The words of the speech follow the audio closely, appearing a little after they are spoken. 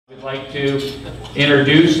We'd like to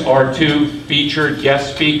introduce our two featured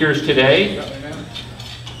guest speakers today.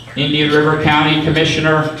 Indian River County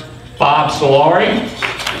Commissioner Bob Solari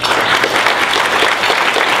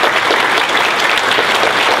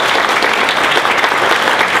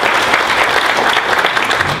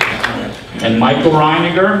and Michael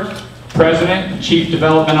Reininger, President and Chief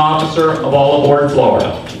Development Officer of All Aboard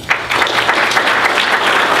Florida.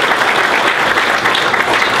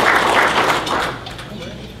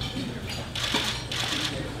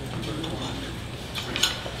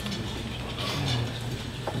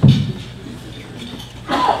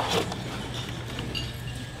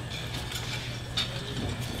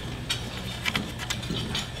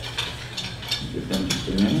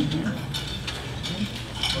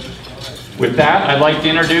 With that, I'd like to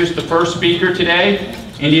introduce the first speaker today,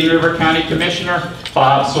 Indian River County Commissioner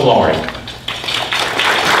Bob Solari.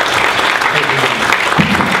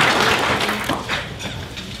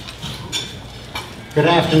 Good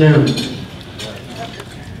afternoon.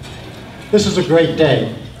 This is a great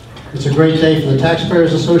day. It's a great day for the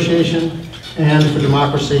Taxpayers Association and for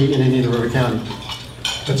democracy in Indian River County.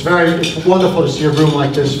 It's wonderful to see a room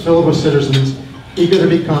like this filled with citizens eager to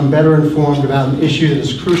become better informed about an issue that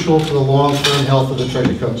is crucial to the long-term health of the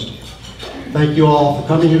Treasure Coast. Thank you all for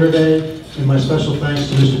coming here today, and my special thanks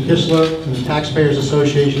to Mr. Kistler and the Taxpayers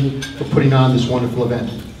Association for putting on this wonderful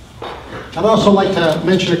event. I'd also like to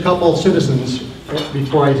mention a couple of citizens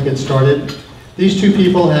before I get started. These two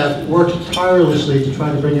people have worked tirelessly to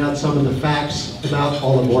try to bring out some of the facts about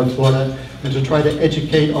All Aboard Florida and to try to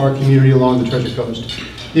educate our community along the Treasure Coast.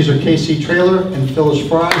 These are Casey Traylor and Phyllis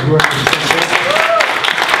Fry, who represent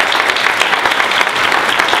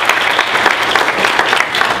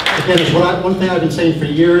Again, one thing I've been saying for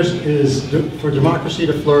years is for democracy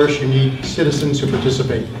to flourish, you need citizens who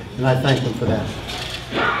participate, and I thank them for that.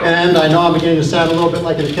 And I know I'm beginning to sound a little bit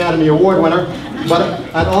like an Academy Award winner,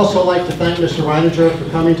 but I'd also like to thank Mr. Reininger for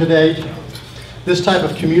coming today. This type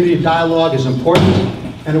of community dialogue is important,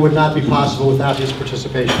 and it would not be possible without his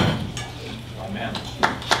participation. Amen.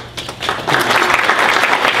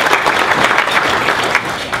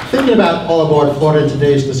 Thinking about All Aboard Florida in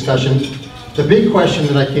today's discussion, the big question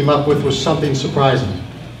that I came up with was something surprising.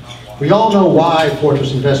 We all know why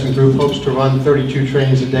Fortress Investment Group hopes to run 32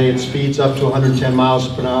 trains a day at speeds up to 110 miles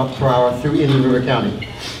per hour through Indian River County.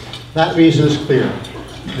 That reason is clear.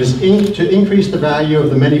 It is to increase the value of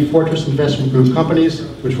the many Fortress Investment Group companies,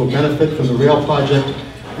 which will benefit from the rail project,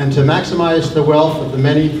 and to maximize the wealth of the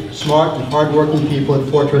many smart and hardworking people at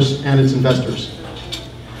Fortress and its investors.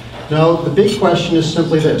 No, the big question is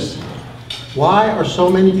simply this. Why are so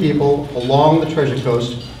many people along the Treasure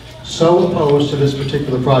Coast so opposed to this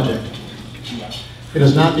particular project? It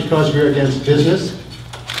is not because we are against business.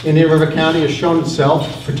 Indian River County has shown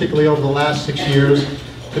itself, particularly over the last 6 years,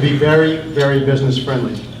 to be very, very business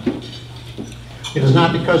friendly. It is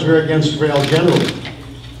not because we're against rail generally.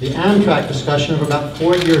 The Amtrak discussion of about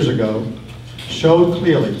 4 years ago showed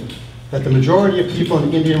clearly that the majority of people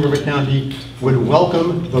in Indian River County would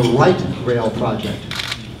welcome the light rail project.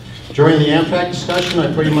 During the Amtrak discussion,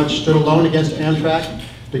 I pretty much stood alone against Amtrak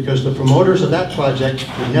because the promoters of that project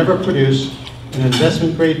would never produce an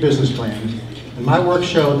investment-grade business plan. And my work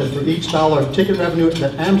showed that for each dollar of ticket revenue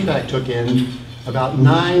that Amtrak took in, about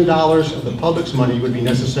 $9 of the public's money would be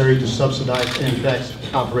necessary to subsidize Amtrak's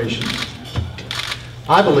operations.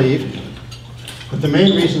 I believe that the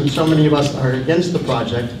main reason that so many of us are against the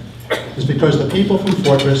project is because the people from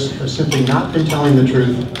Fortress have simply not been telling the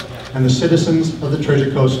truth, and the citizens of the Treasure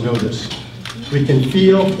Coast know this. We can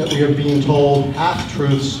feel that we are being told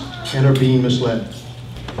half-truths and are being misled.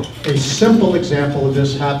 A simple example of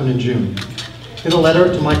this happened in June. In a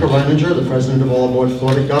letter to Michael Reininger, the president of All Aboard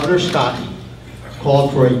Florida, Governor Scott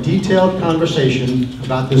called for a detailed conversation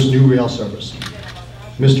about this new rail service.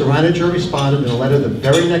 Mr. Reininger responded in a letter the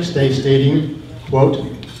very next day stating, quote,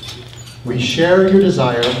 "We share your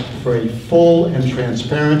desire for a full and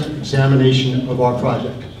transparent examination of our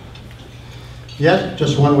project." Yet,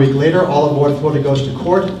 just 1 week later, All Aboard Florida goes to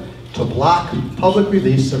court to block public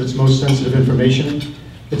release of its most sensitive information,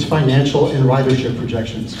 its financial and ridership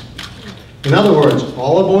projections. In other words,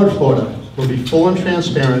 All Aboard Florida will be full and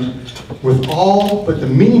transparent with all but the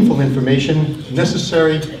meaningful information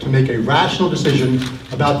necessary to make a rational decision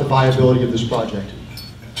about the viability of this project.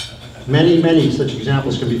 Many, many such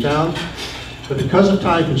examples can be found, but because of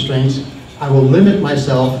time constraints, I will limit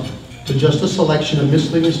myself to just a selection of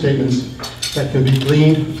misleading statements that can be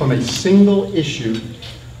gleaned from a single issue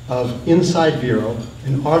of Inside Bureau,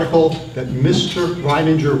 an article that Mr.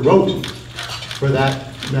 Reininger wrote for that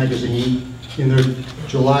magazine in their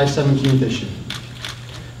July 17th issue.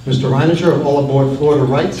 Mr. Reininger of All Aboard Florida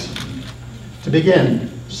writes, to begin,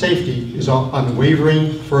 safety is our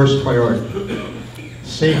unwavering first priority.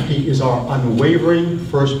 Safety is our unwavering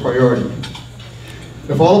first priority.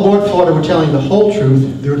 If All Aboard Florida were telling the whole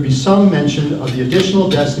truth, there would be some mention of the additional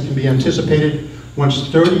deaths that can be anticipated once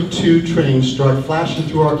 32 trains start flashing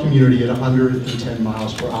through our community at 110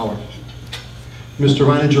 miles per hour. Mr.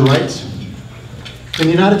 Reininger writes, in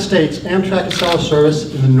the United States, Amtrak Acela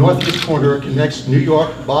service in the northeast corridor connects New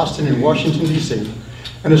York, Boston, and Washington, D.C.,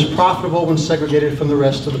 and is profitable when segregated from the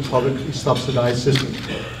rest of the publicly subsidized system.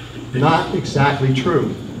 Not exactly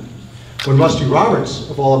true. When Rusty Roberts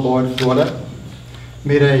of All Aboard Florida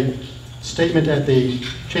made a statement at the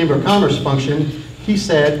Chamber of Commerce function, he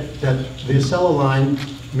said that the Acela line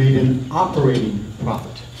made an operating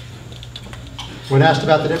profit. When asked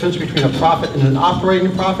about the difference between a profit and an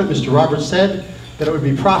operating profit, Mr. Roberts said that it would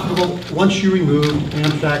be profitable once you remove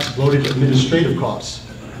Amtrak's bloated administrative costs.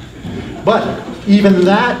 But even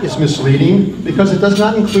that is misleading because it does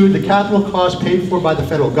not include the capital costs paid for by the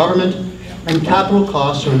federal government, and capital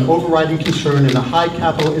costs are an overriding concern in a high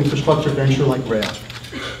capital infrastructure venture like rail.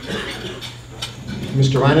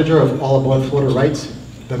 Mr. Reininger of All Aboard Florida writes,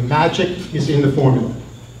 the magic is in the formula.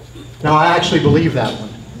 Now I actually believe that one.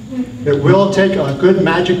 It will take a good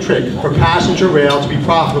magic trick for passenger rail to be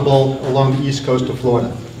profitable along the east coast of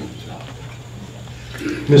Florida.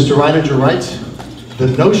 Mr. Reininger writes, the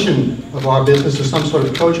notion of our business is some sort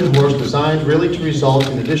of Trojan horse designed really to result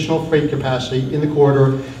in additional freight capacity in the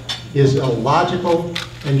corridor is illogical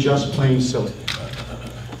and just plain silly.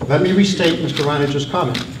 Let me restate Mr. Reininger's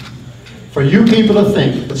comment. For you people to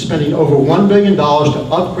think that spending over $1 billion to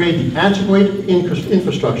upgrade the antiquated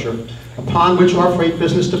infrastructure upon which our freight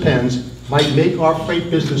business depends might make our freight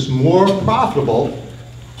business more profitable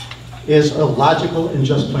is illogical and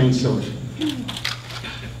just plain silly.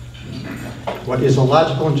 What is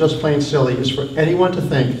illogical and just plain silly is for anyone to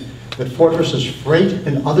think that Fortress's freight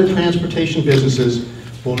and other transportation businesses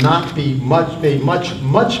will not be made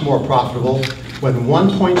much more profitable when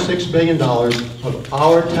 $1.6 billion of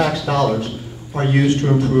our tax dollars are used to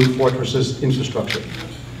improve Fortress's infrastructure.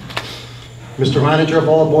 Mr. Reininger of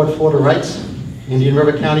All Aboard Florida writes, Indian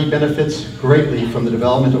River County benefits greatly from the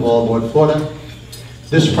development of All Aboard Florida.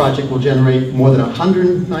 This project will generate more than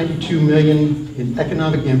 $192 million in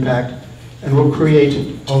economic impact and will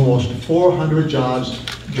create almost 400 jobs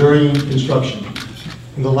during construction.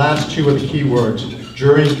 And the last two are the key words,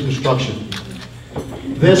 during construction.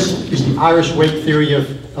 This is the Irish wake theory of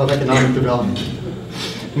economic development.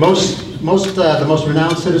 The most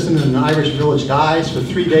renowned citizen in an Irish village dies. For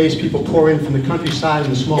 3 days, people pour in from the countryside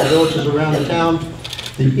and the small villages around the town.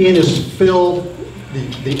 The inn is filled,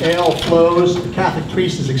 the ale flows, the Catholic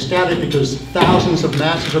priest is ecstatic because thousands of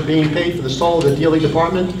masses are being paid for the soul of the daily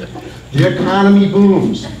department. The economy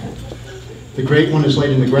booms. The Great One is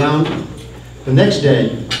laid in the ground. The next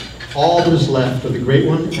day, all that is left of the Great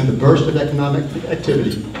One and the burst of economic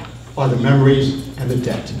activity are the memories and the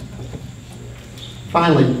debt.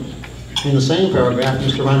 Finally, in the same paragraph,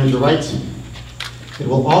 Mr. Reininger writes, it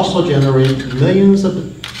will also generate millions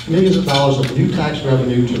of dollars of new tax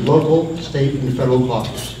revenue to local, state, and federal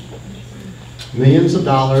coffers. Millions of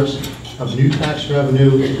dollars of new tax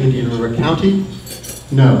revenue in Indian River County?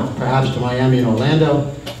 No, perhaps to Miami and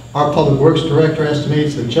Orlando. Our Public Works Director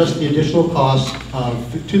estimates that just the additional cost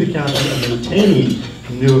to the county of maintaining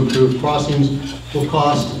new improved crossings will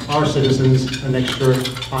cost our citizens an extra,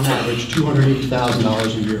 on average, $280,000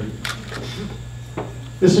 a year.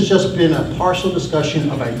 This has just been a partial discussion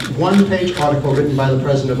of a one-page article written by the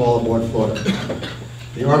President of All Aboard Florida.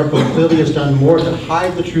 The article clearly has done more to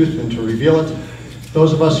hide the truth than to reveal it.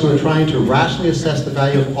 Those of us who are trying to rationally assess the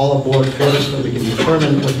value of All Aboard Florida so that we can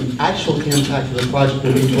determine what the actual impact of the project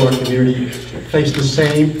will be to our community face the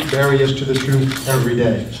same barriers to the truth every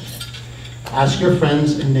day. Ask your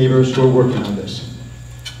friends and neighbors who are working on this.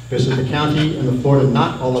 Visit the county and the Florida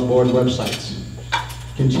Not All Aboard websites.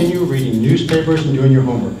 Continue reading newspapers and doing your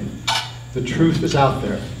homework. The truth is out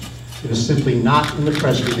there. It is simply not in the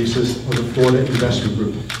press releases of the Florida Investment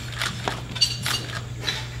Group.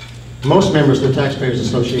 Most members of the Taxpayers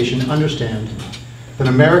Association understand that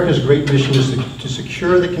America's great mission is to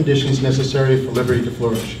secure the conditions necessary for liberty to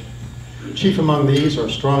flourish. Chief among these are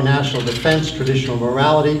strong national defense, traditional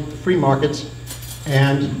morality, free markets,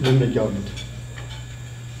 and limited government.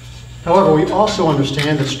 However, we also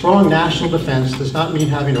understand that strong national defense does not mean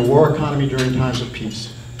having a war economy during times of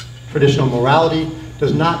peace. Traditional morality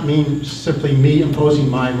does not mean simply me imposing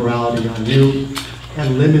my morality on you,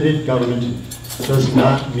 and limited government does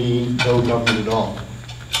not mean no government at all.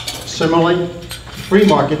 Similarly, Free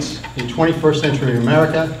markets in 21st century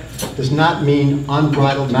America does not mean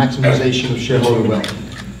unbridled maximization of shareholder wealth.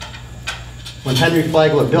 When Henry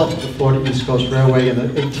Flagler built the Florida East Coast Railway in the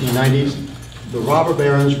 1890s, the robber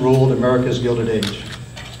barons ruled America's Gilded Age.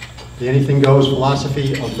 The anything-goes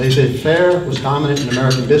philosophy of laissez-faire was dominant in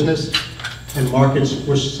American business, and markets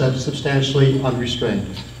were substantially unrestrained.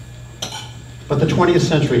 But the 20th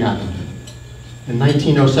century happened. In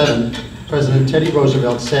 1907, President Teddy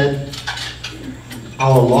Roosevelt said,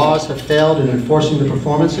 "Our laws have failed in enforcing the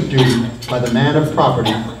performance of duty by the man of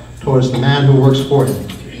property towards the man who works for him,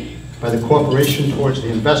 by the corporation towards the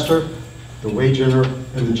investor, the wage earner,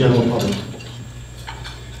 and the general public."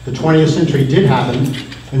 The 20th century did happen,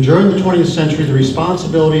 and during the 20th century, the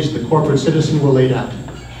responsibilities of the corporate citizen were laid out.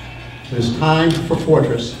 It is time for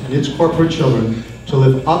Fortress and its corporate children to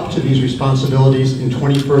live up to these responsibilities in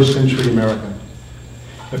 21st century America.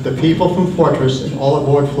 If the people from Fortress and all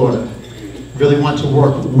aboard Florida really want to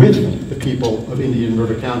work with the people of Indian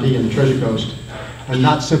River County and the Treasure Coast, and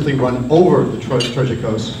not simply run over the Treasure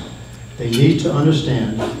Coast, they need to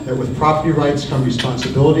understand that with property rights come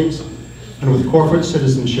responsibilities, and with corporate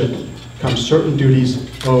citizenship come certain duties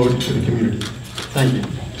owed to the community. Thank you.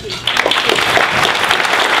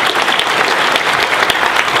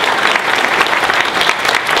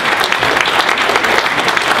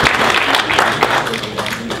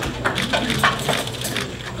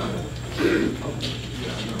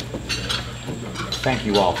 Thank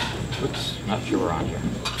you all. Oops, not sure we're on here.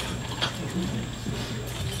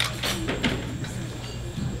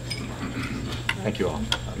 Thank you all.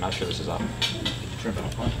 I'm not sure this is up.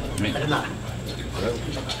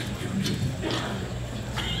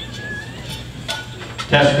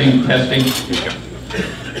 Testing, testing.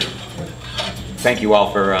 Thank you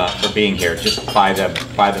all for being here. Just by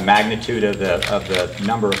the magnitude of the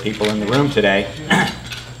number of people in the room today,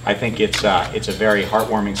 I think it's a very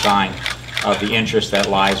heartwarming sign of the interest that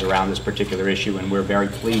lies around this particular issue, and we're very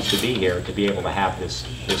pleased to be here to be able to have this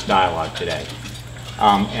dialogue today.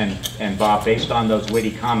 And Bob, based on those witty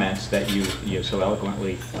comments that you so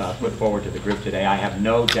eloquently put forward to the group today, I have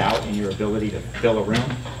no doubt in your ability to fill a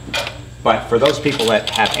room. But for those people that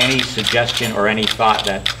have any suggestion or any thought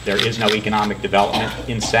that there is no economic development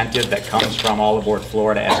incentive that comes from All Aboard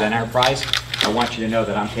Florida as an enterprise, I want you to know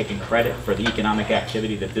that I'm taking credit for the economic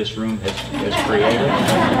activity that this room has created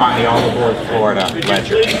on the All Aboard Florida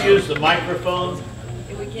ledger. Could you please use the microphone?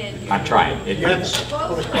 I'm trying. It's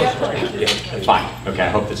fine. Okay, I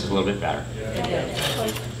hope this is a little bit better.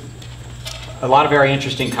 A lot of very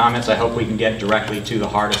interesting comments. I hope we can get directly to the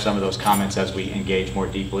heart of some of those comments as we engage more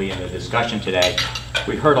deeply in the discussion today.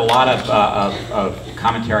 We heard a lot of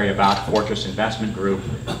commentary about Fortress Investment Group.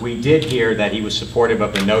 We did hear that he was supportive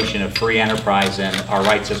of the notion of free enterprise and our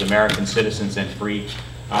rights as American citizens and free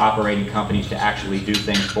operating companies to actually do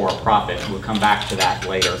things for a profit. We'll come back to that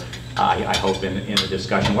later. I hope in the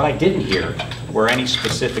discussion. What I didn't hear were any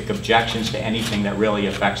specific objections to anything that really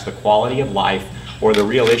affects the quality of life or the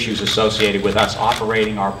real issues associated with us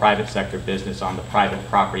operating our private sector business on the private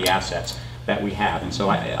property assets that we have. And so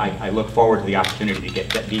I look forward to the opportunity to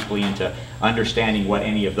get deeply into understanding what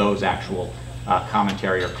any of those actual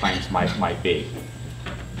commentary or claims might be.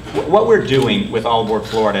 What we're doing with All Aboard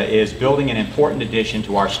Florida is building an important addition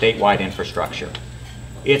to our statewide infrastructure.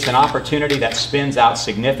 It's an opportunity that spins out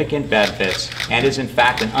significant benefits and is in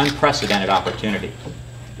fact an unprecedented opportunity.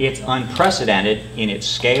 It's unprecedented in its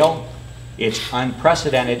scale. It's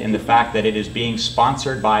unprecedented in the fact that it is being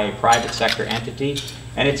sponsored by a private sector entity,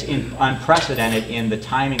 and it's unprecedented in the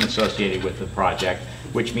timing associated with the project,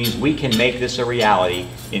 which means we can make this a reality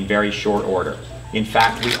in very short order. In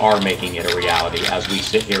fact, we are making it a reality as we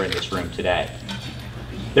sit here in this room today.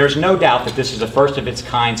 There's no doubt that this is a first of its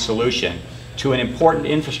kind solution to an important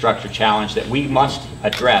infrastructure challenge that we must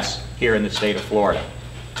address here in the state of Florida.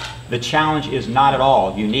 The challenge is not at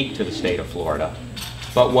all unique to the state of Florida,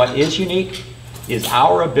 but what is unique is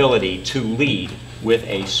our ability to lead with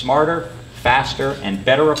a smarter, faster, and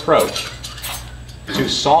better approach to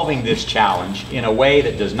solving this challenge in a way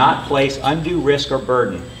that does not place undue risk or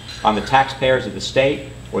burden on the taxpayers of the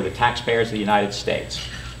state or the taxpayers of the United States.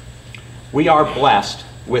 We are blessed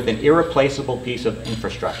with an irreplaceable piece of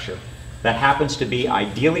infrastructure that happens to be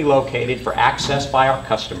ideally located for access by our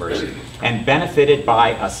customers and benefited by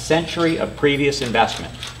a century of previous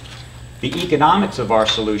investment. The economics of our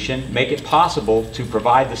solution make it possible to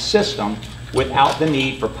provide the system without the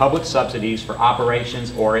need for public subsidies for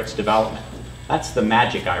operations or its development. That's the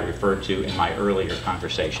magic I referred to in my earlier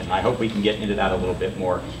conversation. I hope we can get into that a little bit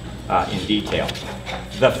more in detail.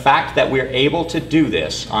 The fact that we're able to do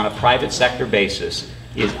this on a private sector basis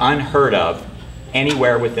is unheard of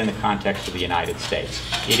anywhere within the context of the United States.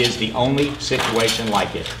 It is the only situation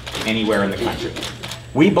like it anywhere in the country.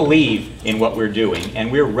 We believe in what we're doing,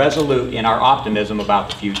 and we're resolute in our optimism about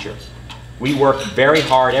the future. We work very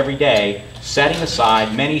hard every day, setting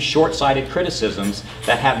aside many short-sighted criticisms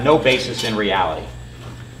that have no basis in reality.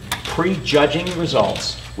 Prejudging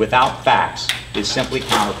results without facts is simply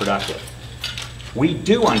counterproductive. We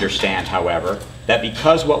do understand, however, that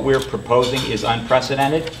because what we're proposing is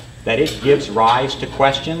unprecedented, that it gives rise to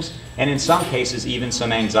questions and in some cases even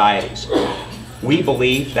some anxieties. We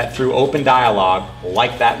believe that through open dialogue,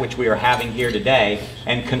 like that which we are having here today,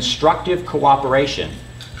 and constructive cooperation,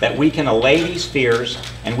 that we can allay these fears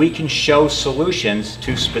and we can show solutions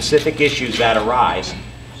to specific issues that arise.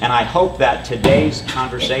 And I hope that today's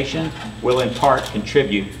conversation will in part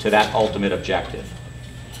contribute to that ultimate objective.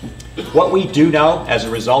 What we do know as a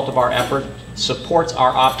result of our effort supports our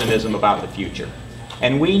optimism about the future.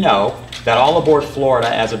 And we know that All Aboard Florida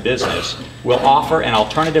as a business will offer an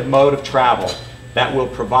alternative mode of travel that will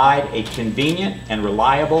provide a convenient and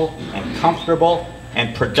reliable and comfortable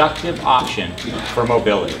and productive option for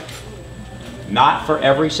mobility. Not for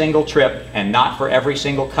every single trip and not for every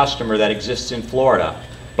single customer that exists in Florida,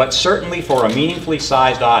 but certainly for a meaningfully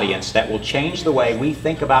sized audience that will change the way we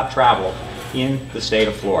think about travel in the state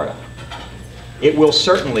of Florida. It will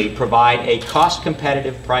certainly provide a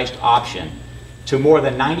cost-competitive priced option to more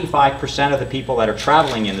than 95% of the people that are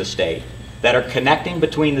traveling in the state, that are connecting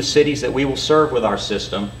between the cities that we will serve with our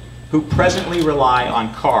system, who presently rely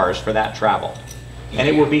on cars for that travel. And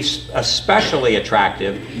it will be especially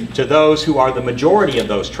attractive to those who are the majority of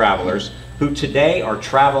those travelers who today are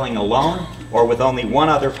traveling alone or with only one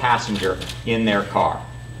other passenger in their car.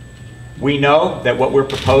 We know that what we're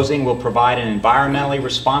proposing will provide an environmentally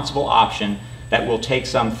responsible option that will take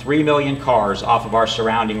some 3 million cars off of our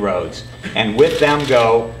surrounding roads, and with them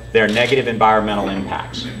go their negative environmental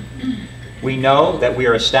impacts. We know that we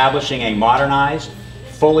are establishing a modernized,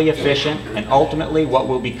 fully efficient, and ultimately what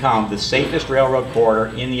will become the safest railroad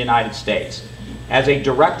corridor in the United States as a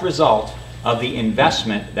direct result of the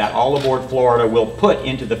investment that All Aboard Florida will put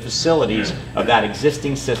into the facilities of that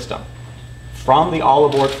existing system. From the All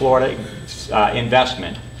Aboard Florida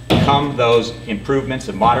investment come those improvements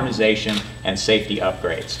of modernization and safety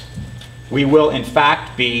upgrades. We will in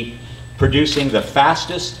fact be producing the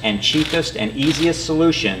fastest and cheapest and easiest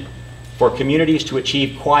solution for communities to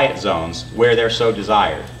achieve quiet zones where they're so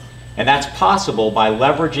desired. And that's possible by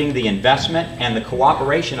leveraging the investment and the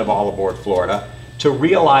cooperation of All Aboard Florida to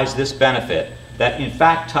realize this benefit that in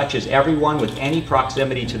fact touches everyone with any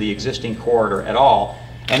proximity to the existing corridor at all,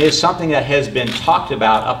 and is something that has been talked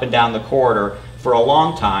about up and down the corridor for a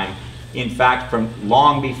long time, in fact from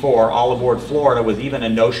long before All Aboard Florida was even a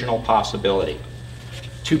notional possibility.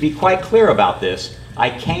 To be quite clear about this, I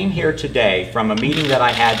came here today from a meeting that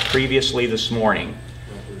I had previously this morning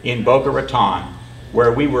in Boca Raton,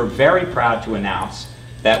 where we were very proud to announce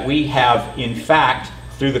that we have in fact,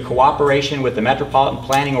 through the cooperation with the metropolitan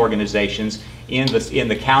planning organizations in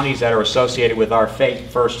the counties that are associated with our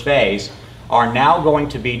first phase, are now going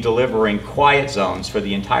to be delivering quiet zones for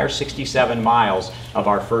the entire 67 miles of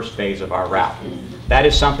our first phase of our route. That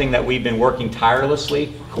is something that we've been working tirelessly,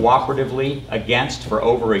 cooperatively against for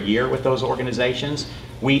over a year with those organizations.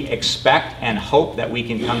 We expect and hope that we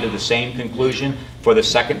can come to the same conclusion for the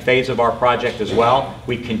second phase of our project as well.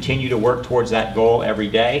 We continue to work towards that goal every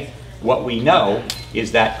day. What we know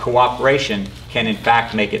is that cooperation can in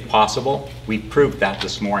fact make it possible. We proved that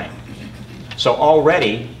this morning. So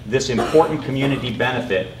already, this important community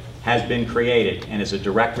benefit has been created and is a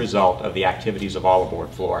direct result of the activities of All Aboard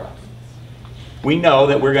Florida. We know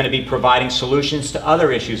that we're going to be providing solutions to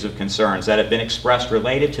other issues of concerns that have been expressed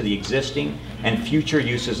related to the existing and future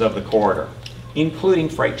uses of the corridor, including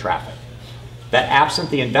freight traffic, that absent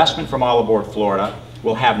the investment from All Aboard Florida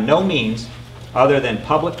will have no means other than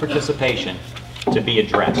public participation to be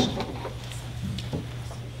addressed.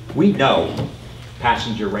 We know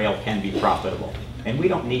passenger rail can be profitable, and we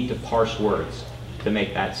don't need to parse words to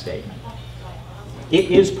make that statement.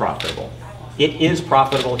 It is profitable. It is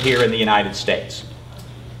profitable here in the United States.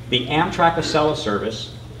 The Amtrak Acela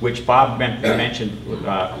service, which Bob mentioned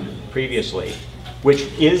previously, which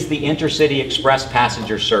is the intercity express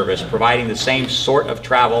passenger service providing the same sort of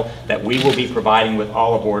travel that we will be providing with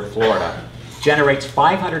All Aboard Florida, generates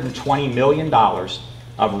 $520 million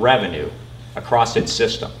of revenue across its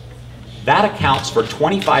system. That accounts for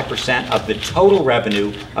 25% of the total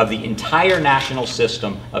revenue of the entire national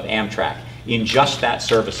system of Amtrak in just that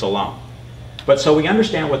service alone. But so we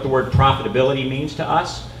understand what the word profitability means to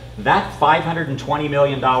us. That $520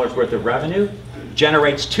 million worth of revenue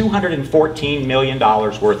generates $214 million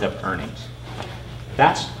worth of earnings.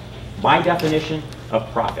 That's my definition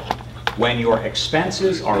of profit. When your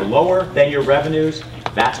expenses are lower than your revenues,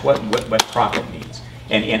 that's what profit means.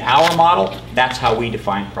 And in our model, that's how we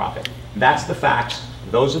define profit. That's the facts.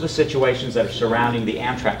 Those are the situations that are surrounding the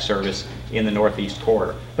Amtrak service in the Northeast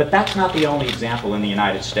Corridor. But that's not the only example in the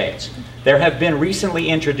United States. There have been recently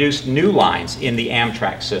introduced new lines in the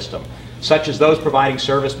Amtrak system, such as those providing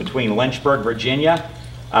service between Lynchburg, Virginia,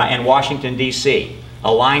 and Washington, D.C.,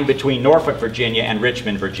 a line between Norfolk, Virginia, and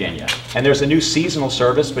Richmond, Virginia. And there's a new seasonal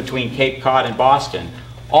service between Cape Cod and Boston,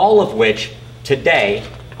 all of which today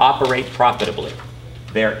operate profitably.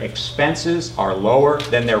 Their expenses are lower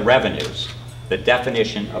than their revenues, the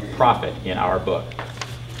definition of profit in our book.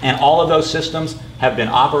 And all of those systems have been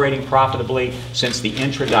operating profitably since the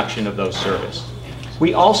introduction of those services.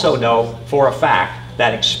 We also know for a fact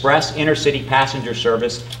that express intercity passenger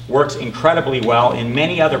service works incredibly well in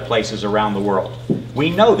many other places around the world. We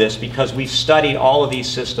know this because we've studied all of these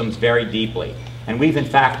systems very deeply. And we've in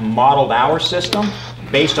fact modeled our system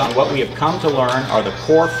based on what we have come to learn are the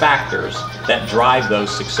core factors that drive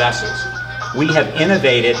those successes. We have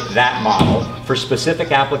innovated that model for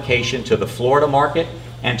specific application to the Florida market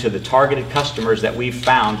and to the targeted customers that we've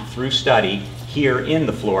found through study here in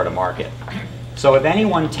the Florida market. So if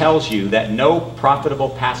anyone tells you that no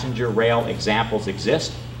profitable passenger rail examples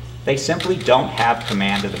exist, they simply don't have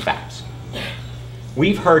command of the facts.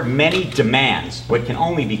 We've heard many demands, what can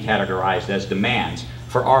only be categorized as demands,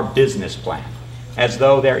 for our business plan, as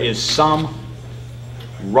though there is some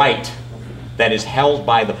right that is held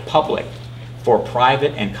by the public for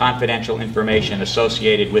private and confidential information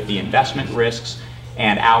associated with the investment risks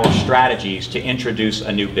and our strategies to introduce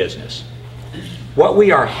a new business. What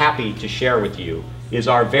we are happy to share with you is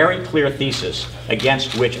our very clear thesis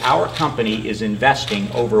against which our company is investing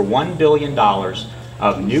over $1 billion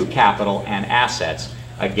of new capital and assets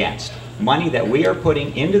against. Money that we are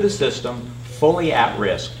putting into the system fully at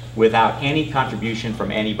risk without any contribution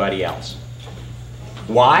from anybody else.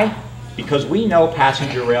 Why? Because we know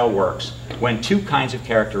passenger rail works when two kinds of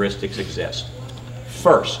characteristics exist.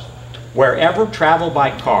 First, wherever travel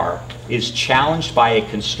by car is challenged by a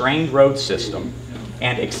constrained road system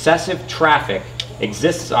and excessive traffic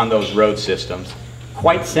exists on those road systems,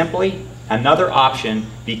 quite simply, another option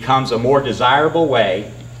becomes a more desirable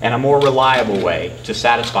way and a more reliable way to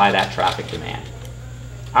satisfy that traffic demand.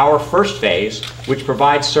 Our first phase, which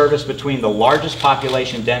provides service between the largest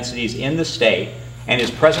population densities in the state and is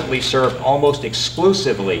presently served almost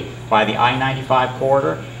exclusively by the I-95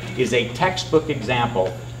 corridor, is a textbook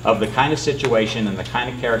example of the kind of situation and the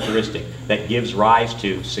kind of characteristic that gives rise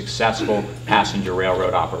to successful passenger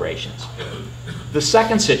railroad operations. The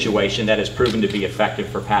second situation that has proven to be effective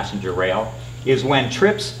for passenger rail is when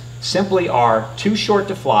trips simply are too short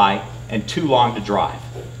to fly and too long to drive.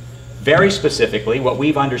 Very specifically, what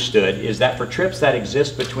we've understood is that for trips that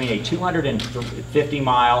exist between a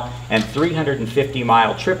 250-mile and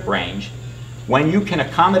 350-mile trip range, when you can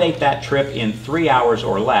accommodate that trip in 3 hours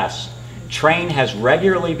or less, train has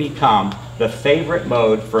regularly become the favorite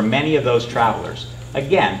mode for many of those travelers.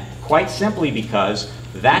 Again, quite simply because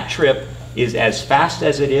that trip is as fast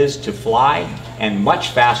as it is to fly and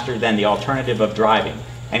much faster than the alternative of driving.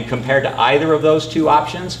 And compared to either of those two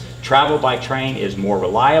options, travel by train is more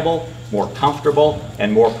reliable, more comfortable,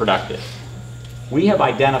 and more productive. We have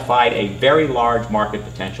identified a very large market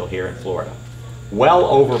potential here in Florida. Well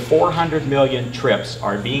over 400 million trips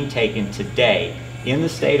are being taken today in the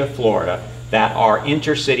state of Florida that are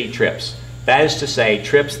intercity trips. That is to say,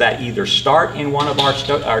 trips that either start in one of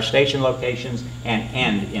our station locations and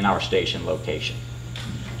end in our station location.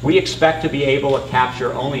 We expect to be able to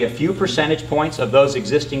capture only a few percentage points of those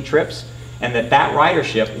existing trips, and that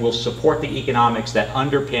ridership will support the economics that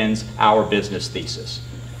underpins our business thesis.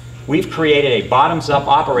 We've created a bottoms-up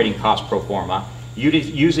operating cost pro forma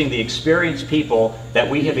using the experienced people that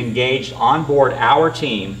we have engaged on board our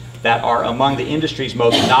team that are among the industry's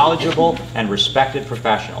most knowledgeable and respected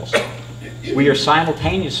professionals. We are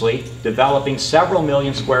simultaneously developing several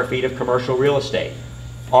million square feet of commercial real estate,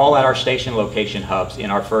 all at our station location hubs in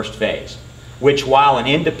our first phase, which, while an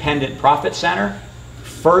independent profit center,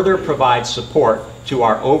 further provides support to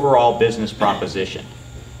our overall business proposition.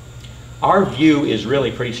 Our view is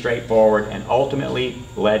really pretty straightforward and ultimately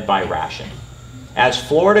led by ration. As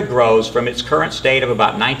Florida grows from its current state of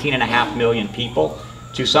about 19.5 million people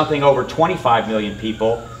to something over 25 million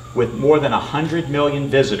people with more than 100 million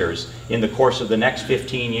visitors in the course of the next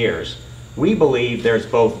 15 years, we believe there's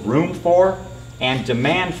both room for and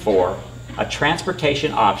demand for a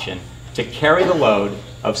transportation option to carry the load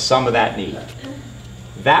of some of that need.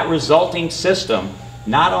 That resulting system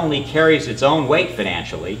not only carries its own weight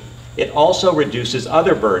financially, it also reduces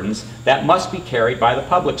other burdens that must be carried by the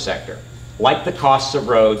public sector, like the costs of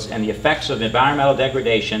roads and the effects of environmental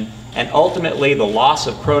degradation, and ultimately the loss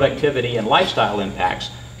of productivity and lifestyle impacts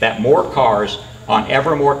that more cars on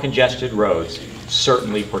ever more congested roads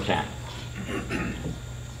certainly portend.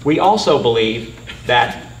 We also believe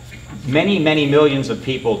that many, many millions of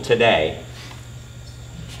people today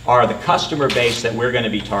are the customer base that we're going to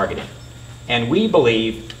be targeting. And we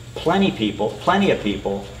believe plenty of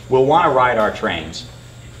people will want to ride our trains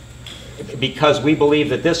because we believe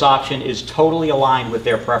that this option is totally aligned with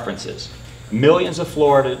their preferences. Millions of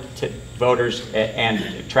Florida voters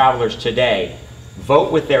and travelers today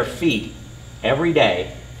vote with their feet every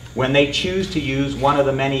day when they choose to use one of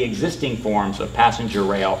the many existing forms of passenger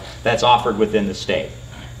rail that's offered within the state.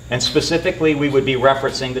 And specifically, we would be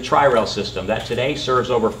referencing the Tri-Rail system that today serves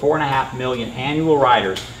over 4.5 million annual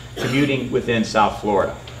riders commuting within South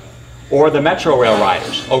Florida. Or the Metro Rail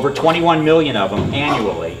riders, over 21 million of them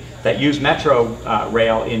annually that use Metro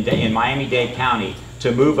Rail in Miami-Dade County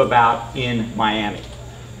to move about in Miami.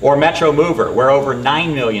 Or Metro Mover, where over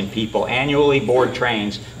 9 million people annually board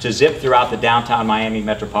trains to zip throughout the downtown Miami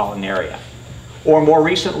metropolitan area. Or more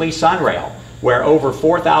recently, Sunrail, where over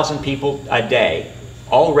 4,000 people a day,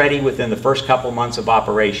 already within the first couple months of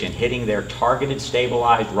operation, hitting their targeted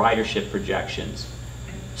stabilized ridership projections,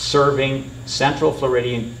 serving Central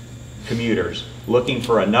Floridian commuters looking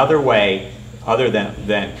for another way other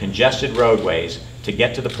than congested roadways to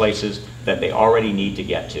get to the places that they already need to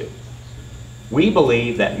get to. We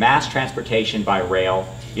believe that mass transportation by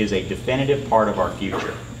rail is a definitive part of our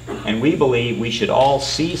future, and we believe we should all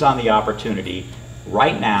seize on the opportunity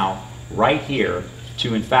right now, right here,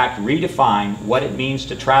 to in fact redefine what it means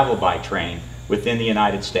to travel by train within the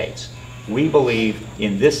United States. We believe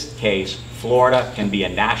in this case, Florida can be a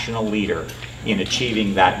national leader in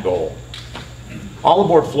achieving that goal. All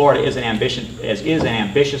Aboard Florida is an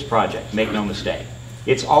ambitious project, make no mistake.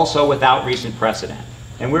 It's also without recent precedent,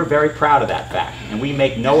 and we're very proud of that fact, and we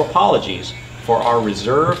make no apologies for our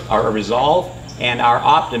resolve, and our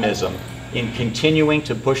optimism in continuing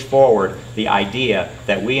to push forward the idea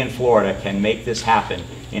that we in Florida can make this happen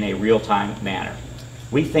in a real-time manner.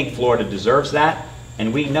 We think Florida deserves that,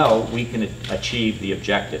 and we know we can achieve the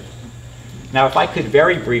objective. Now, if I could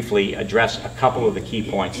very briefly address a couple of the key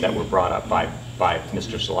points that were brought up by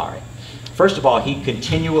Mr. Solari. First of all, he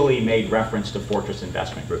continually made reference to Fortress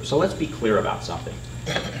Investment Group. So let's be clear about something.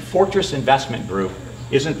 Fortress Investment Group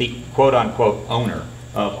isn't the quote-unquote owner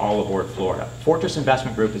of All Aboard Florida. Fortress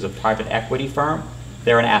Investment Group is a private equity firm.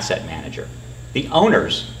 They're an asset manager. The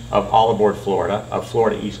owners of All Aboard Florida, of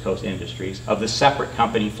Florida East Coast Industries, of the separate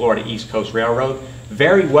company Florida East Coast Railroad,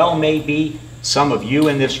 very well may be some of you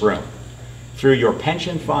in this room. Through your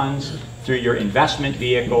pension funds, through your investment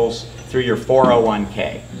vehicles, through your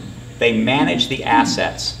 401k. They manage the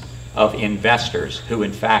assets of investors who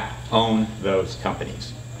in fact own those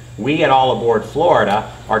companies. We at All Aboard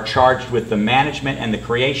Florida are charged with the management and the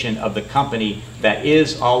creation of the company that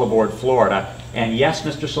is All Aboard Florida. And yes,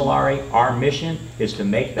 Mr. Solari, our mission is to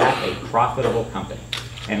make that a profitable company.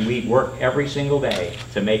 And we work every single day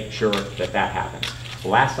to make sure that that happens.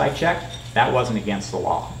 Last I checked, that wasn't against the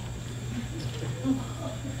law.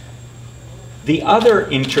 The other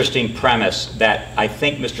interesting premise that I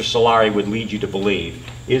think Mr. Solari would lead you to believe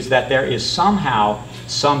is that there is somehow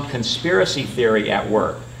some conspiracy theory at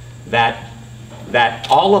work that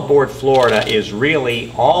All Aboard Florida is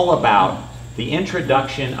really all about the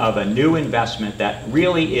introduction of a new investment that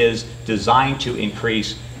really is designed to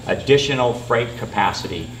increase additional freight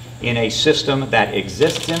capacity in a system that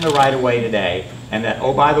exists in the right-of-way today and that,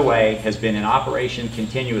 oh, by the way, has been in operation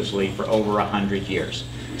continuously for over 100 years.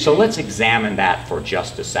 So let's examine that for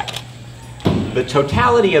just a second. The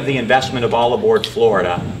totality of the investment of All Aboard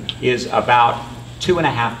Florida is about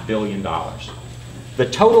 $2.5 billion. The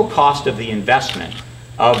total cost of the investment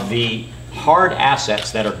of the hard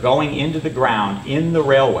assets that are going into the ground in the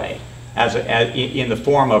railway in the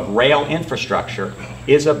form of rail infrastructure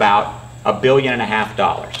is about $1.5 billion.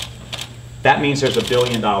 That means there's $1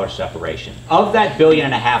 billion separation. Of that $1.5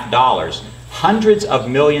 billion, hundreds of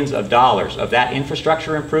millions of dollars of that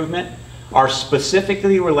infrastructure improvement are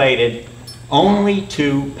specifically related only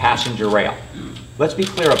to passenger rail. Let's be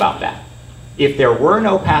clear about that. If there were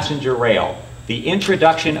no passenger rail, the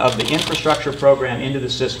introduction of the infrastructure program into the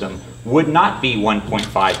system would not be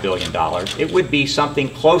 $1.5 billion. It would be something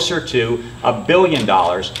closer to $1 billion,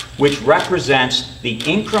 which represents the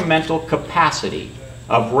incremental capacity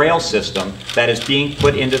of rail system that is being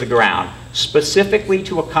put into the ground, specifically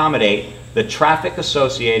to accommodate the traffic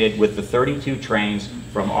associated with the 32 trains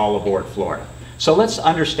from All Aboard Florida. So let's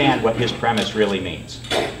understand what his premise really means.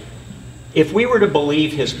 If we were to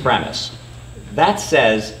believe his premise, that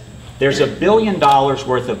says there's $1 billion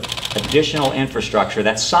worth of additional infrastructure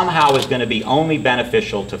that somehow is going to be only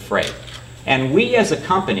beneficial to freight. And we as a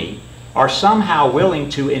company are somehow willing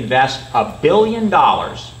to invest $1 billion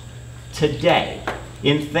today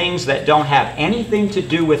in things that don't have anything to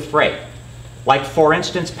do with freight, like, for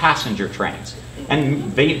instance, passenger trains and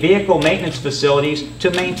vehicle maintenance facilities to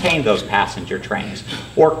maintain those passenger trains,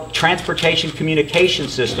 or transportation communication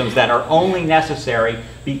systems that are only necessary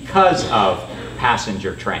because of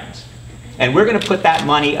passenger trains. And we're going to put that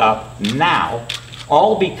money up now,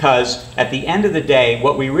 all because at the end of the day,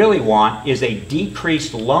 what we really want is a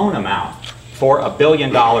decreased loan amount for $1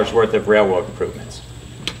 billion worth of railroad improvements.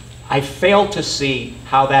 I fail to see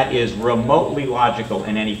how that is remotely logical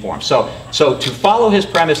in any form. So to follow his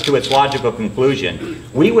premise to its logical conclusion,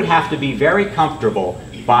 we would have to be very comfortable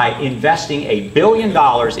by investing $1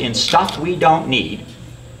 billion in stuff we don't need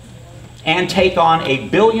and take on $1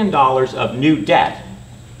 billion of new debt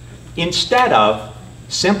instead of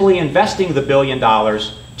simply investing the $1 billion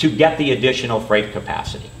to get the additional freight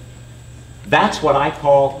capacity. That's what I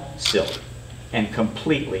call silly and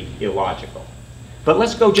completely illogical. But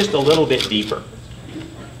let's go just a little bit deeper.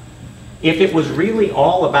 If it was really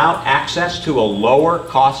all about access to a lower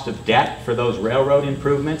cost of debt for those railroad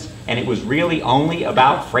improvements, and it was really only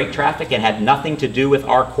about freight traffic and had nothing to do with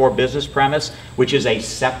our core business premise, which is a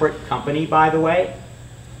separate company, by the way,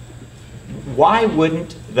 why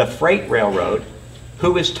wouldn't the freight railroad,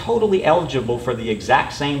 who is totally eligible for the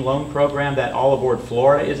exact same loan program that All Aboard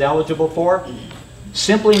Florida is eligible for,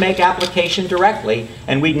 simply make application directly,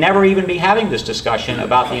 and we'd never even be having this discussion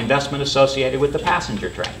about the investment associated with the passenger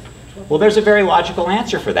train? Well, there's a very logical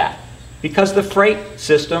answer for that, because the freight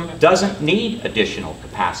system doesn't need additional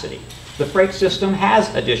capacity. The freight system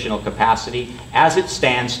has additional capacity as it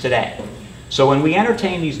stands today. So when we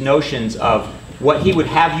entertain these notions of what he would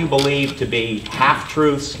have you believe to be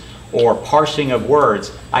half-truths or parsing of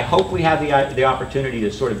words, I hope we have the opportunity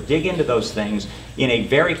to sort of dig into those things in a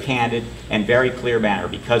very candid and very clear manner,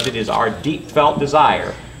 because it is our deep-felt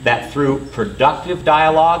desire that through productive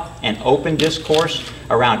dialogue and open discourse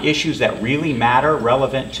around issues that really matter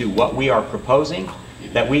relevant to what we are proposing,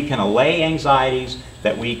 that we can allay anxieties,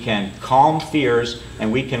 that we can calm fears,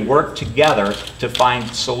 and we can work together to find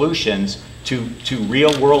solutions to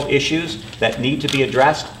real-world issues that need to be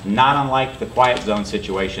addressed, not unlike the quiet zone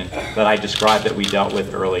situation that I described that we dealt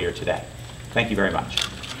with earlier today. Thank you very much.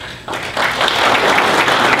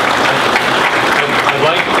 I'd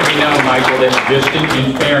like it to be known, Michael, that just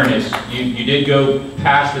in fairness, you did go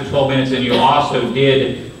past the 12 minutes, and you also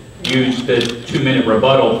did use the 2-minute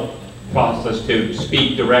rebuttal process to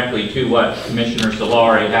speak directly to what Commissioner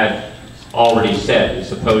Solari had already said,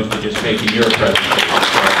 as opposed to just making your presentation.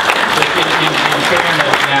 So in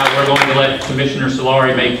fairness, now we're going to let Commissioner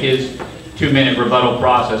Solari make his 2-minute rebuttal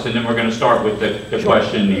process, and then we're going to start with the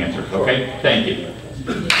question and the answer. Okay? Thank you.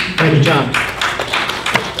 Thank you, John.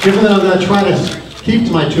 Given that I'm going to try to keep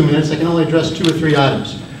to my 2 minutes, I can only address 2 or 3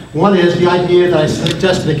 items. One is the idea that I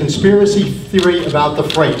suggested a conspiracy theory about the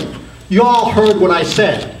freight. You all heard what I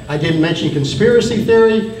said. I didn't mention conspiracy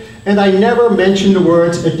theory, and I never mentioned the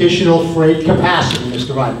words additional freight capacity,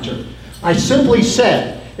 Mr. Reininger. I simply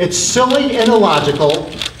said it's silly and illogical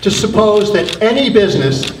to suppose that any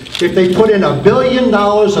business, if they put in $1 billion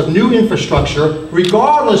of new infrastructure,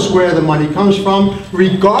 regardless where the money comes from,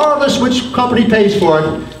 regardless which company pays for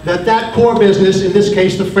it, that core business, in this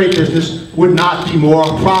case the freight business, would not be more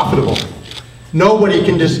profitable. Nobody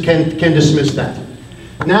can dismiss that.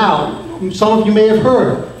 Now, some of you may have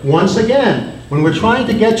heard, once again, when we're trying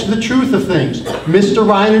to get to the truth of things, Mr.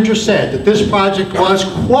 Reininger said that this project was,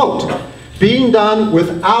 quote, being done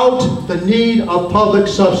without the need of public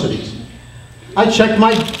subsidies. I checked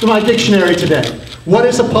my dictionary today. What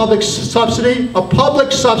is a public subsidy? A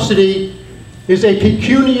public subsidy is a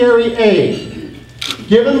pecuniary aid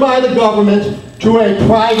given by the government to a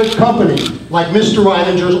private company, like Mr.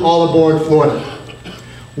 Reininger's All Aboard Florida.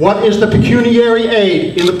 What is the pecuniary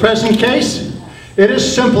aid in the present case? It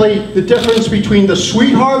is simply the difference between the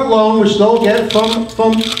sweetheart loan, which they'll get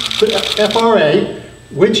from the FRA,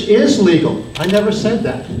 which is legal, I never said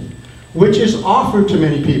that, which is offered to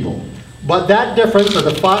many people. But that difference of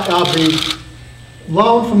the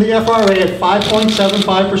loan from the FRA at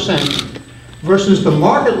 5.75% versus the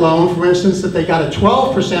market loan, for instance, that they got at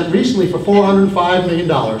 12% recently for $405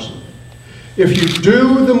 million. If you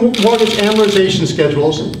do the mortgage amortization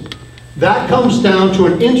schedules, that comes down to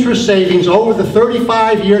an interest savings over the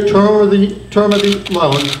 35-year term of the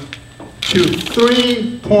loan to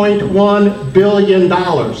 $3.1 billion.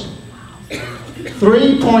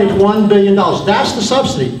 $3.1 billion. That's the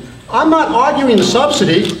subsidy. I'm not arguing the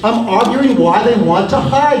subsidy, I'm arguing why they want to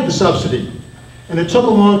hide the subsidy. And it took a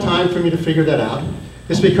long time for me to figure that out.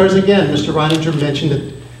 It's because, again, Mr. Reininger mentioned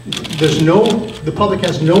that the public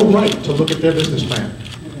has no right to look at their business plan.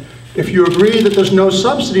 If you agree that there's no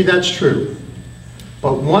subsidy, that's true.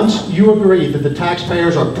 But once you agree that the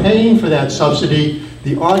taxpayers are paying for that subsidy,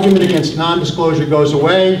 the argument against non-disclosure goes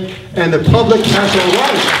away, and the public has a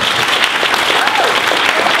right.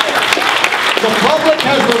 The public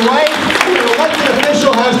has the right, and an elected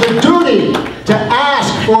official has the duty to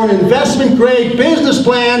ask for an investment-grade business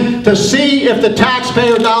plan to see if the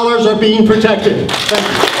taxpayer dollars are being protected. Thank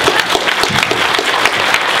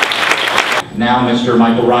you. Now Mr.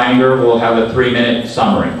 Michael Reininger will have a 3-minute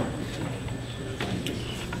summary.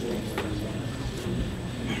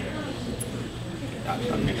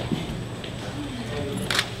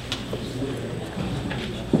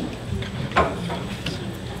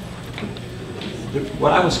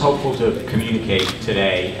 What I was hopeful to communicate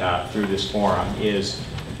today through this forum is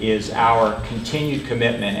our continued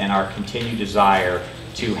commitment and our continued desire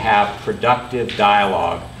to have productive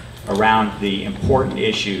dialogue around the important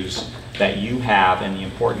issues that you have and the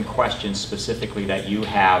important questions specifically that you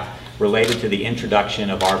have related to the introduction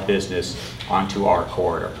of our business onto our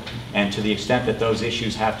corridor. And to the extent that those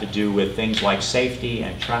issues have to do with things like safety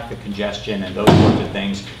and traffic congestion and those sorts of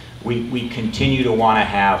things, we continue to want to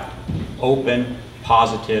have open,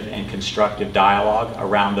 positive, and constructive dialogue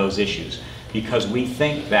around those issues, because we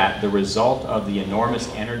think that the result of the enormous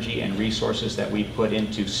energy and resources that we put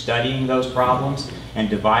into studying those problems and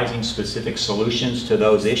devising specific solutions to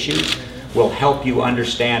those issues will help you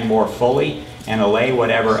understand more fully and allay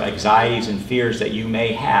whatever anxieties and fears that you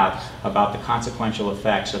may have about the consequential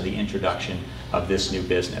effects of the introduction of this new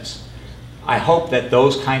business. I hope that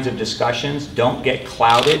those kinds of discussions don't get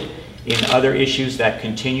clouded in other issues that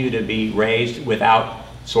continue to be raised without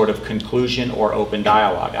sort of conclusion or open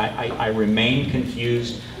dialogue. I remain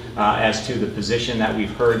confused as to the position that we've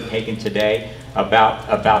heard taken today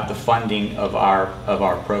about the funding of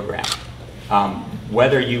our program.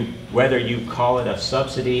 Whether you call it a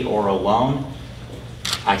subsidy or a loan,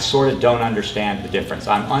 I sort of don't understand the difference.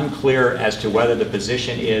 I'm unclear as to whether the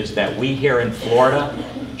position is that we here in Florida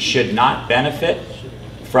should not benefit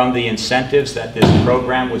from the incentives that this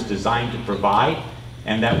program was designed to provide,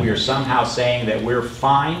 and that we are somehow saying that we're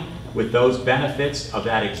fine with those benefits of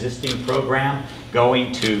that existing program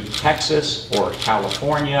going to Texas or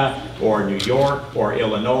California or New York or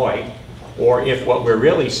Illinois, or if what we're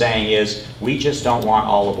really saying is we just don't want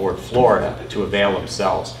all aboard Florida to avail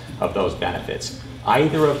themselves of those benefits.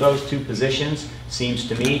 Either of those two positions seems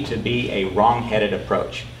to me to be a wrong-headed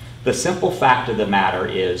approach. The simple fact of the matter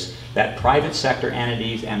is that private sector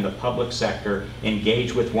entities and the public sector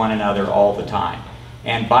engage with one another all the time.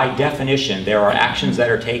 And by definition, there are actions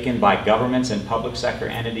that are taken by governments and public sector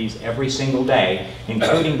entities every single day,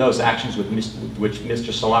 including those actions which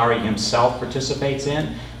Mr. Solari himself participates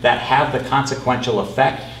in, that have the consequential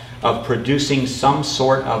effect of producing some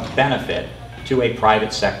sort of benefit to a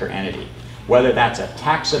private sector entity. Whether that's a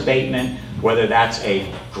tax abatement, whether that's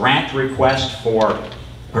a grant request for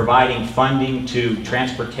providing funding to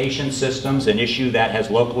transportation systems, an issue that has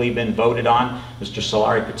locally been voted on. Mr.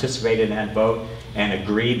 Solari participated in that vote and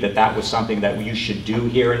agreed that that was something that you should do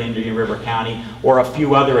here in Indian River County, or a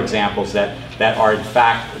few other examples that are in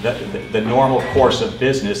fact the normal course of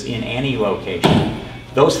business in any location.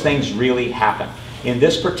 Those things really happen. In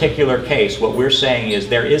this particular case, what we're saying is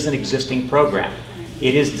there is an existing program.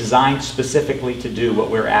 It is designed specifically to do what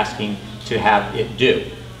we're asking to have it do.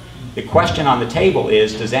 The question on the table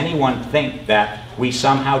is, does anyone think that we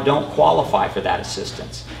somehow don't qualify for that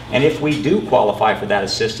assistance? And if we do qualify for that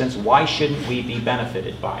assistance, why shouldn't we be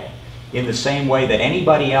benefited by it? In the same way that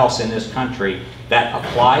anybody else in this country that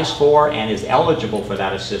applies for and is eligible for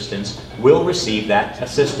that assistance will receive that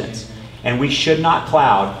assistance. And we should not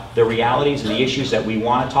cloud the realities and the issues that we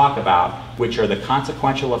want to talk about, which are the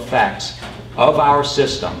consequential effects of our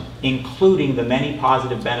system, including the many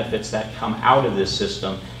positive benefits that come out of this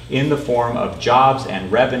system in the form of jobs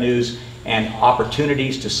and revenues and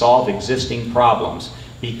opportunities to solve existing problems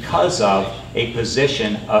because of a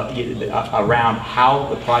position around how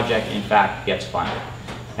the project in fact gets funded.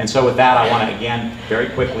 And so with that, I want to again very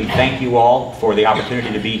quickly thank you all for the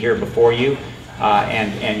opportunity to be here before you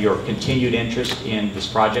and your continued interest in this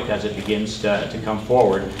project as it begins to come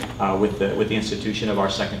forward with the institution of our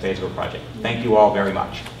second phase of our project. Thank you all very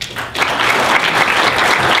much.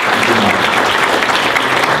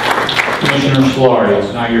 Commissioner Solari,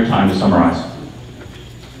 it's now your time to summarize.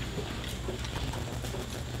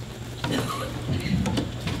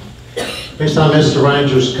 Based on Mr.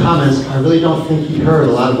 Reininger's comments, I really don't think he heard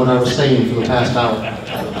a lot of what I was saying for the past hour.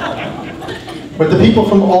 But the people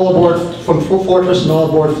from Fortress and all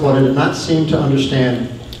aboard Florida did not seem to understand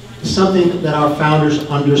something that our founders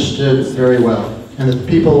understood very well, and that the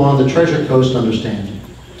people along the Treasure Coast understand.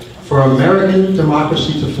 For American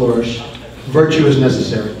democracy to flourish, virtue is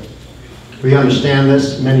necessary. We understand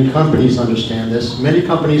this, many companies understand this. Many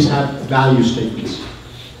companies have value statements.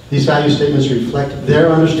 These value statements reflect their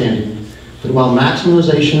understanding that while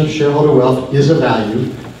maximization of shareholder wealth is a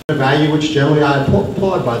value which generally I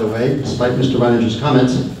applaud, by the way, despite Mr. Reininger's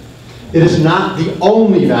comments, it is not the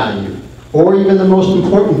only value, or even the most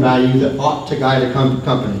important value that ought to guide a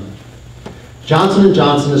company. Johnson &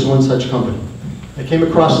 Johnson is one such company. I came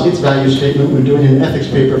across its value statement when doing an ethics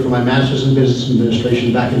paper for my Master's in Business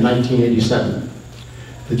Administration back in 1987.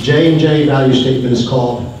 The J&J value statement is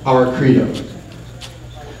called Our Credo.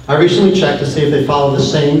 I recently checked to see if they follow the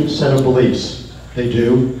same set of beliefs. They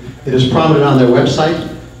do. It is prominent on their website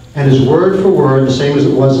and is word for word the same as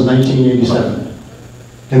it was in 1987.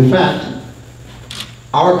 In fact,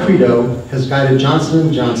 Our Credo has guided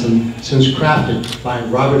Johnson & Johnson since crafted by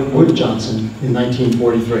Robert Wood Johnson in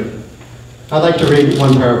 1943. I'd like to read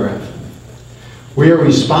one paragraph. We are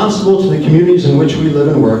responsible to the communities in which we live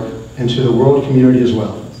and work, and to the world community as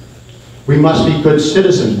well. We must be good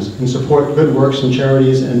citizens and support good works and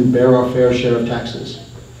charities and bear our fair share of taxes.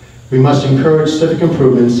 We must encourage civic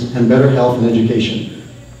improvements and better health and education.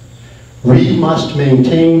 We must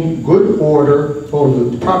maintain good order over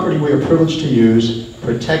the property we are privileged to use,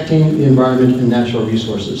 protecting the environment and natural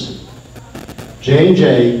resources.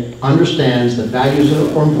 J&J understands that values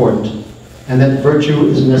are important and that virtue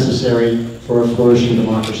is necessary for a flourishing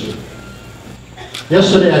democracy.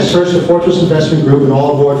 Yesterday, I searched the Fortress Investment Group and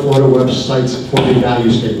all aboard Florida websites for a value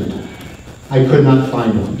statement. I could not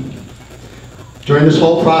find one. During this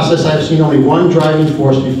whole process, I have seen only one driving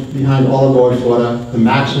force behind all aboard Florida, the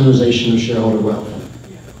maximization of shareholder wealth.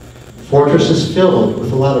 Fortress is filled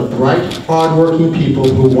with a lot of bright, hard-working people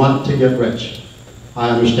who want to get rich. I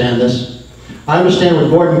understand this. I understand what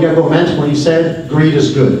Gordon Gekko meant when he said, greed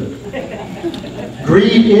is good.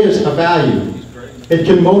 Greed is a value. It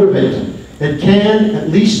can motivate. It can, at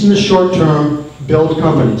least in the short term, build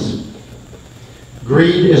companies.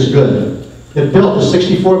 Greed is good. It built the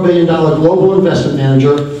 $64 billion global investment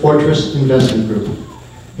manager, Fortress Investment Group.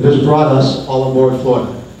 It has brought us all aboard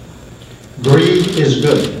Florida. Greed is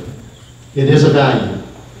good. It is a value.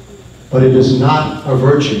 But it is not a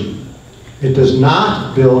virtue. It does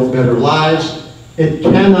not build better lives. It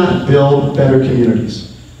cannot build better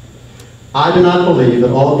communities. I do not believe that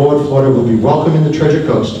all aboard Florida will be welcome in the Treasure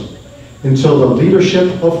Coast until the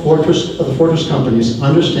leadership of the Fortress companies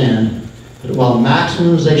understand that while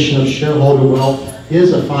maximization of shareholder wealth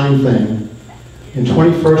is a fine thing, in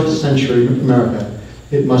 21st century America,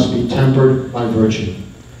 it must be tempered by virtue.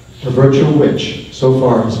 A virtue which, so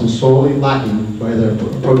far, has been sorely lacking by their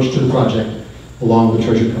approach to the project along the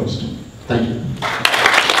Treasure Coast. Thank you.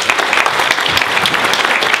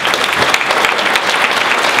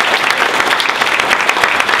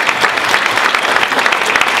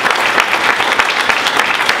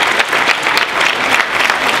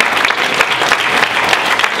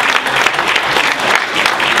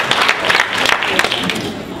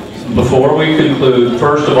 Before we conclude,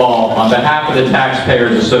 first of all, on behalf of the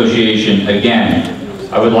Taxpayers Association, again,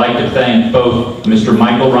 I would like to thank both Mr.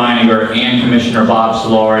 Michael Reininger and Commissioner Bob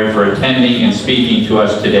Solari for attending and speaking to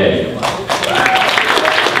us today.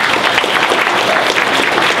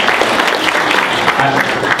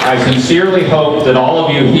 I sincerely hope that all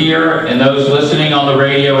of you here and those listening on the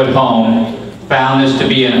radio at home found this to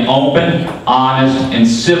be an open, honest, and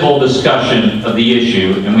civil discussion of the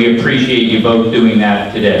issue, and we appreciate you both doing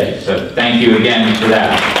that today. So thank you again for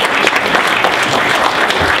that.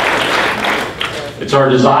 It's our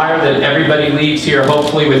desire that everybody leaves here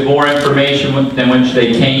hopefully with more information than which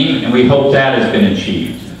they came, and we hope that has been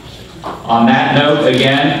achieved. On that note,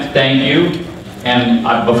 again, thank you. And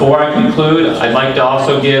before I conclude, I'd like to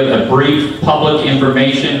also give a brief public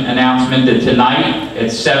information announcement that tonight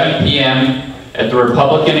at 7 p.m. at the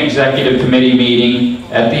Republican Executive Committee meeting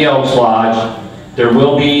at the Elks Lodge, there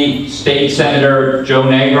will be State Senator Joe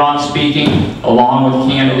Negron speaking, along with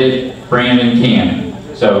candidate Brandon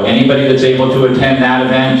Cannon. So anybody that's able to attend that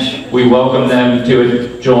event, we welcome them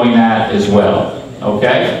to join that as well.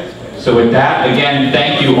 Okay? So with that, again,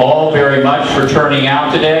 thank you all very much for turning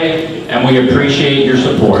out today, and we appreciate your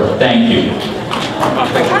support. Thank you.